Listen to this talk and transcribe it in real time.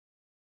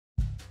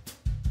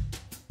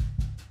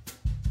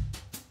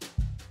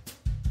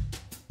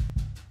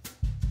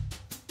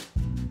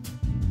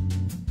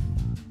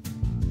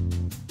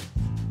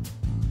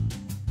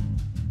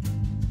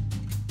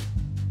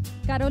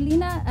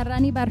Carolina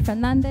Aranibar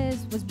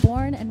Fernandez was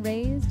born and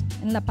raised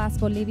in La Paz,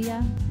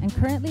 Bolivia, and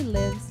currently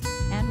lives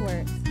and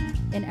works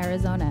in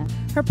Arizona.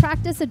 Her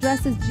practice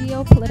addresses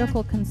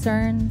geopolitical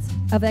concerns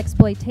of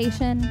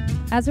exploitation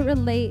as it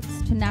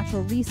relates to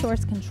natural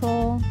resource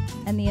control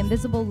and the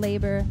invisible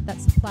labor that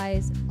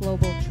supplies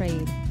global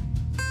trade.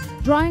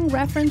 Drawing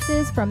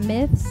references from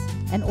myths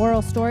and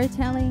oral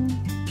storytelling,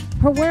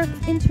 her work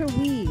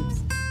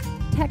interweaves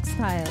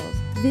textiles,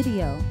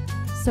 video,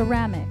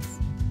 ceramics,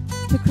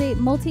 to create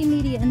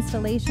multimedia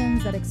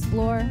installations that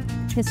explore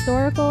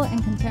historical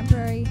and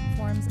contemporary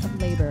forms of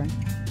labor.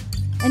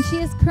 And she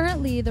is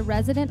currently the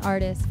resident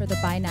artist for the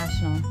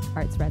Binational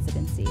Arts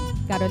Residency.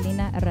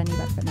 Carolina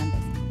Aranibar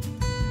Fernandez.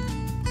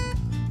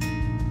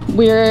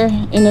 We're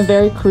in a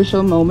very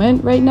crucial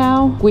moment right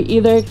now. We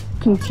either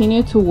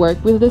continue to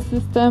work with the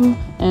system,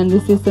 and the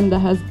system that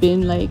has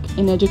been like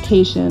in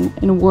education,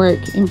 in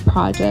work, in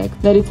projects,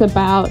 that it's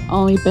about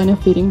only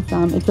benefiting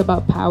some, it's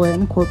about power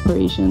and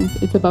corporations,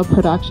 it's about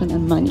production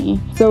and money.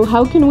 So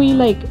how can we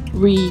like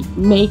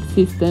remake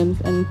systems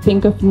and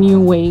think of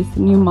new ways,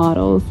 new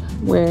models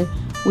where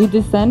we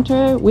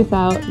decenter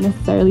without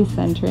necessarily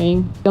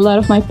centering? A lot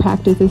of my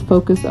practice is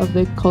focused on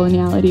the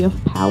coloniality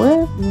of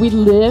power. We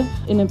live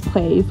in a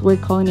place where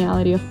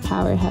coloniality of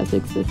power has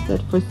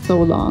existed for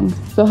so long.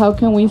 So how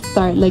can we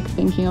start like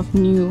thinking of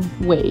new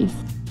ways?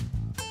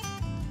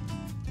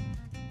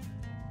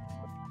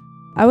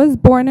 I was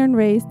born and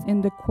raised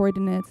in the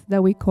coordinates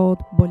that we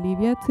called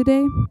Bolivia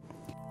today.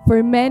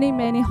 For many,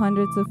 many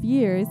hundreds of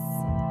years,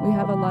 we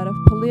have a lot of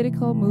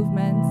political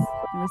movements,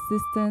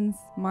 resistance,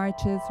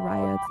 marches,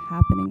 riots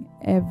happening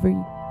every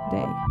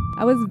day.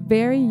 I was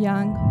very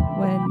young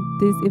when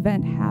this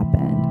event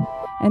happened,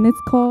 and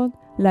it's called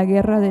La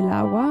Guerra del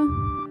Agua,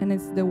 and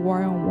it's the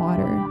War on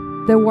Water.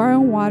 The War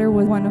on Water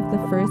was one of the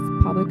first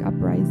public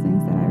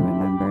uprisings that I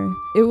remember.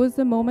 It was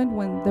the moment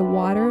when the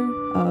water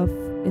of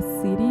a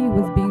city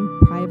was being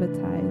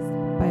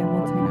privatized by a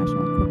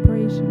multinational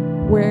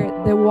corporation, where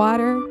the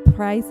water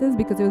prices,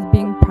 because it was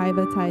being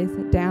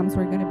privatized, dams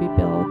were going to be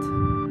built,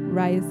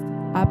 rise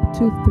up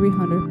to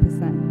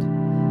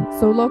 300%.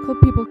 So local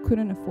people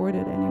couldn't afford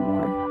it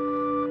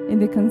anymore. In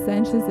the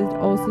consensus, it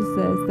also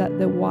says that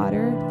the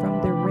water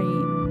from the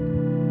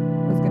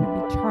rain was going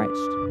to be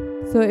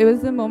charged. So it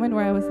was a moment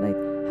where I was like,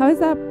 how is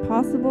that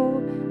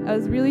possible? I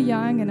was really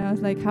young, and I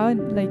was like, how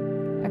like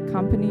a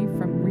company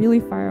from really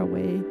far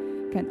away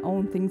can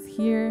own things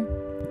here?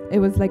 It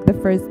was like the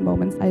first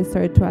moments I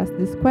started to ask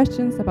these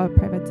questions about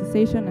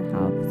privatization and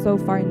how so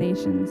far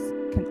nations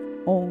can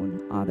own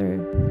other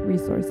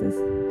resources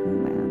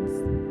and lands.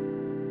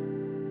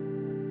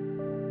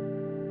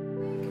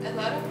 A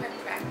lot of my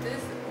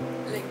practice,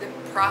 like the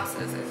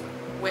process is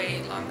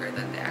way longer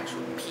than the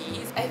actual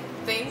piece. I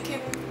think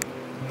it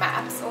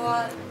maps a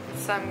lot.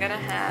 So I'm gonna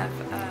have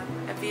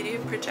a video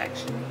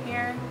projection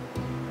here,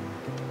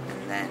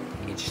 and then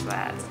each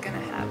slat's gonna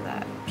have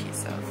that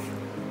piece of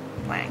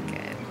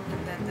blanket,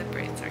 and then the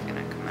braids are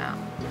gonna come out.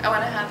 I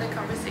wanna have the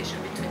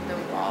conversation between the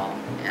wall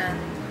and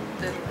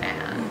the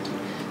land.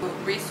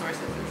 Resources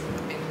is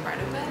a big part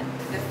of it.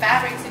 The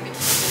fabrics in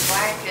between the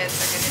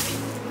blankets are going to be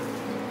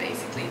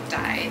basically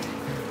dyed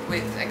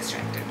with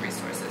extracted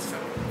resources from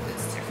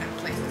these different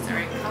places that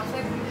are in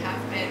conflict and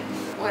have been.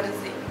 What does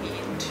it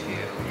mean to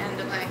end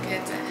the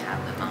blankets and have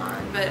them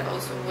on? But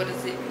also, what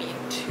does it mean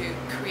to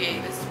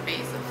create a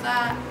space of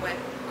that when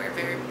we're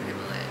very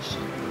privileged?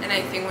 And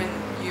I think when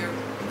you're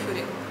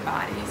putting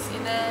bodies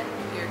in it,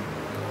 you're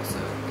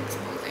also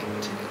exposing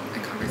to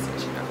the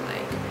conversation of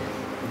like,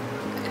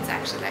 it's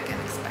actually like an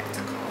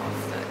spectacle of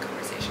the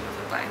conversation of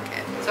the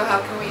blanket. So how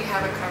can we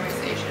have a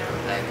conversation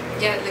of like,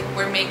 yeah, like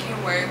we're making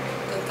work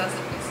that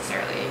doesn't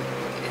necessarily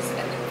is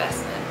an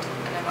investment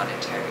in a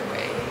monetary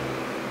way.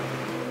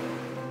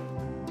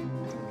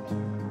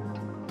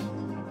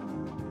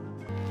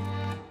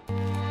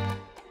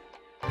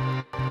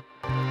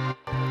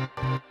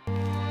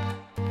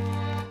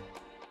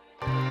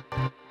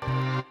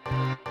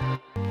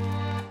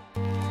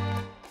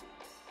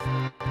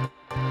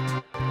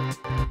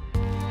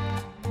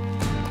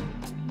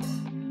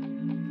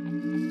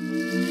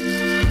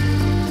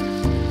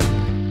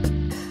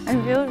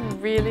 I feel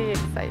really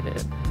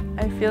excited.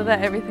 I feel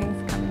that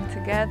everything's coming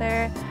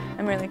together.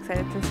 I'm really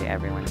excited to see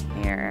everyone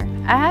here.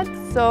 I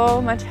had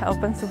so much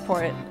help and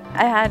support.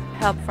 I had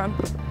help from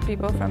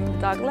people from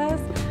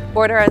Douglas.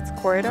 Border Arts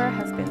Corridor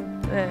has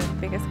been the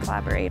biggest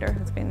collaborator,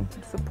 has been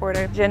the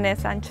supporter. Jene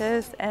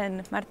Sanchez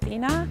and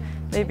Martina,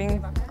 they've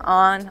been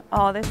on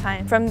all the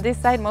time. From this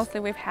side, mostly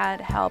we've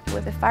had help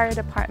with the fire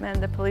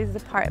department, the police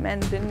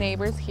department. The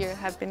neighbors here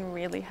have been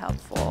really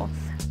helpful.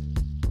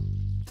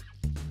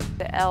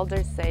 The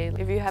elders say,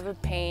 if you have a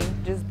pain,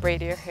 just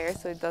braid your hair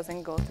so it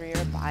doesn't go through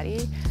your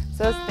body.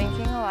 So I was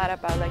thinking a lot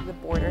about like the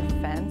border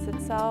fence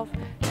itself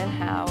and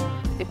how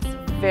it's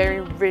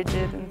very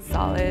rigid and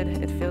solid.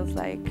 It feels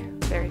like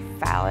very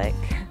phallic.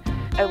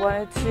 I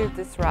wanted to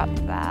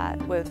disrupt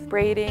that with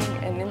braiding,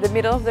 and in the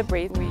middle of the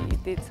braid we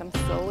did some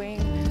sewing.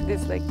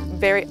 This like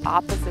very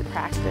opposite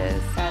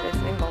practice that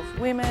involves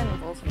women,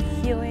 involves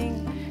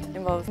healing,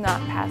 involves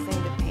not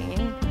passing the pain.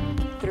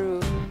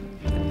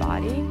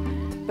 body,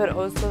 but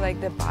also like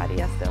the body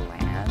as the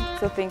land.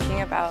 So thinking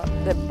about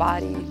the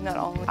body, not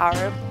only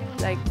our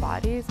like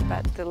bodies,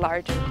 but the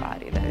larger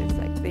body that is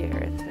like the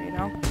earth, you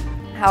know?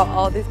 How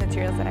all these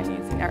materials that I'm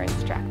using are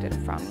extracted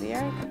from the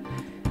earth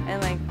and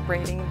like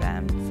braiding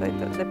them so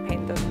the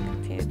paint doesn't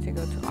continue to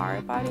go to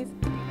our bodies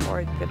or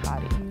the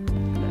body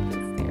that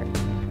is the earth.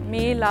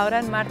 Me, Laura,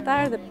 and Marta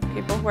are the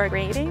people who are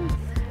braiding.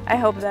 I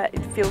hope that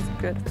it feels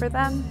good for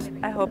them.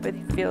 I hope it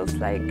feels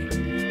like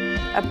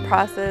a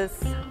process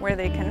where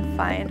they can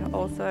find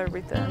also a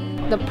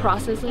rhythm. The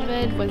process of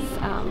it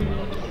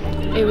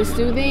was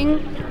soothing,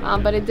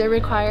 but it did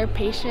require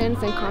patience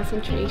and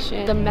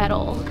concentration. The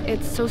metal,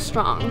 it's so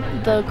strong.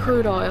 The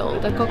crude oil,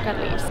 the coca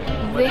leaves,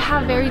 they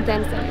have very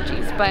dense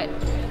energies, but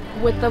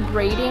with the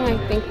braiding, I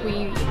think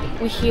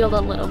we healed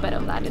a little bit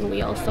of that, and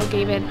we also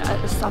gave it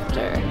a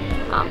softer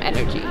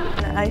energy.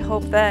 And I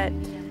hope that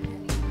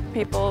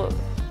people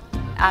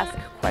ask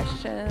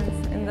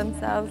questions in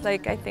themselves.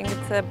 Like, I think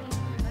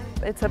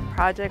it's a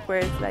project where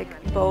it's like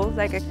both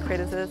like a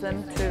criticism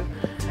to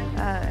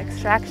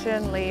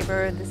extraction,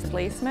 labor,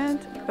 displacement,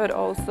 but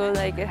also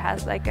like it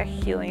has like a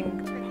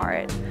healing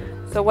part.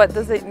 So what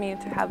does it mean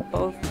to have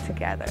both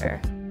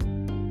together?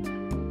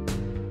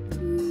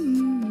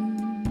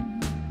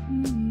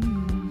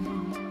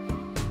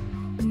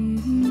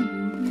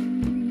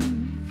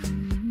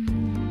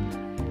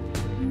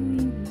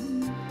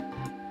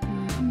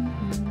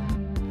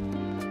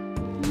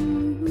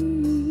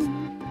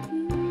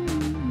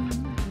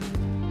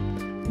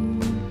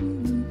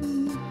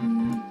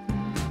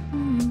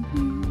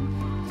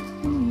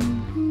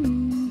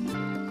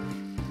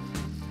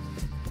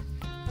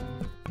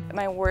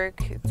 My work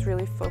is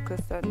really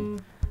focused on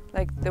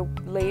like the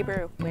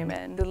labor of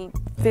women, the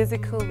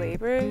physical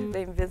labor, the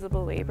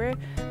invisible labor,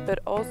 but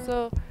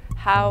also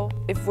how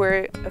if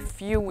we're a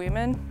few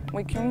women,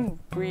 we can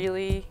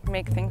really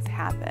make things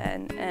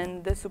happen,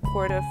 and the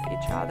support of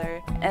each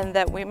other, and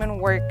that women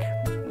work,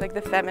 like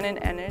the feminine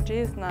energy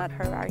is not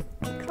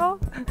hierarchical,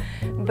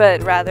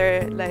 but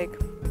rather like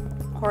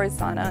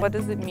horizontal. What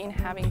does it mean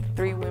having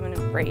 3 women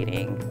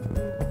braiding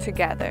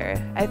together?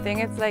 I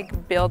think it's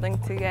like building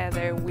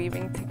together,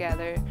 weaving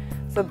together.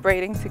 So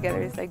braiding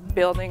together is like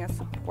building a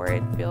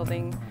support,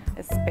 building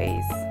a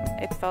space.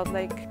 It felt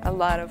like a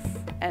lot of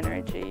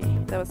energy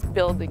that was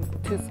building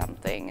to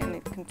something, and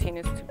it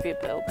continues to be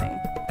building.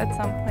 At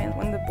some point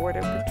when the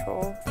Border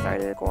Patrol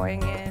started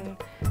going in,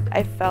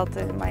 I felt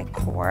it in my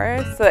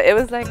core. So it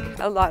was like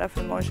a lot of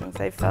emotions.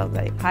 I felt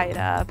like tied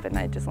up and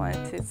I just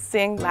wanted to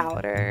sing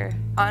louder.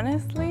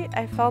 Honestly,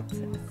 I felt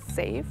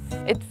safe.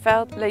 It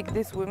felt like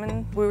these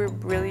women, we were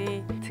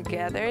really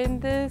together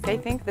in this. I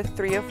think the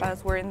 3 of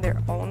us were in their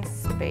own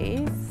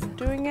space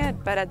doing it,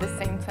 but at the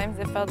same time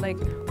it felt like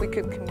we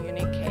could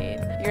communicate.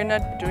 You're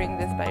not doing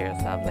this by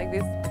yourself. Like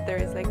this, there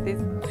is like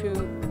these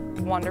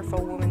 2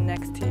 wonderful women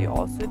next to you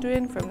also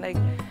doing from like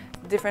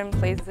different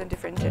places and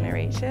different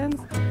generations,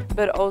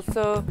 but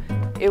also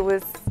it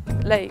was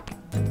like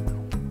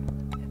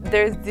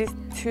there's these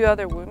 2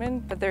 other women,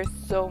 but there's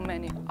so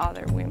many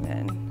other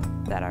women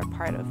that are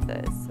part of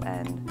this,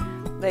 and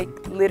like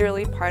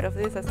literally part of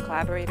this as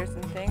collaborators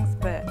and things,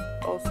 but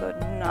also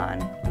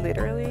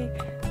non-literally,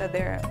 that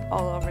they're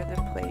all over the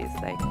place,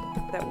 like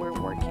that we're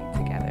working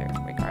together.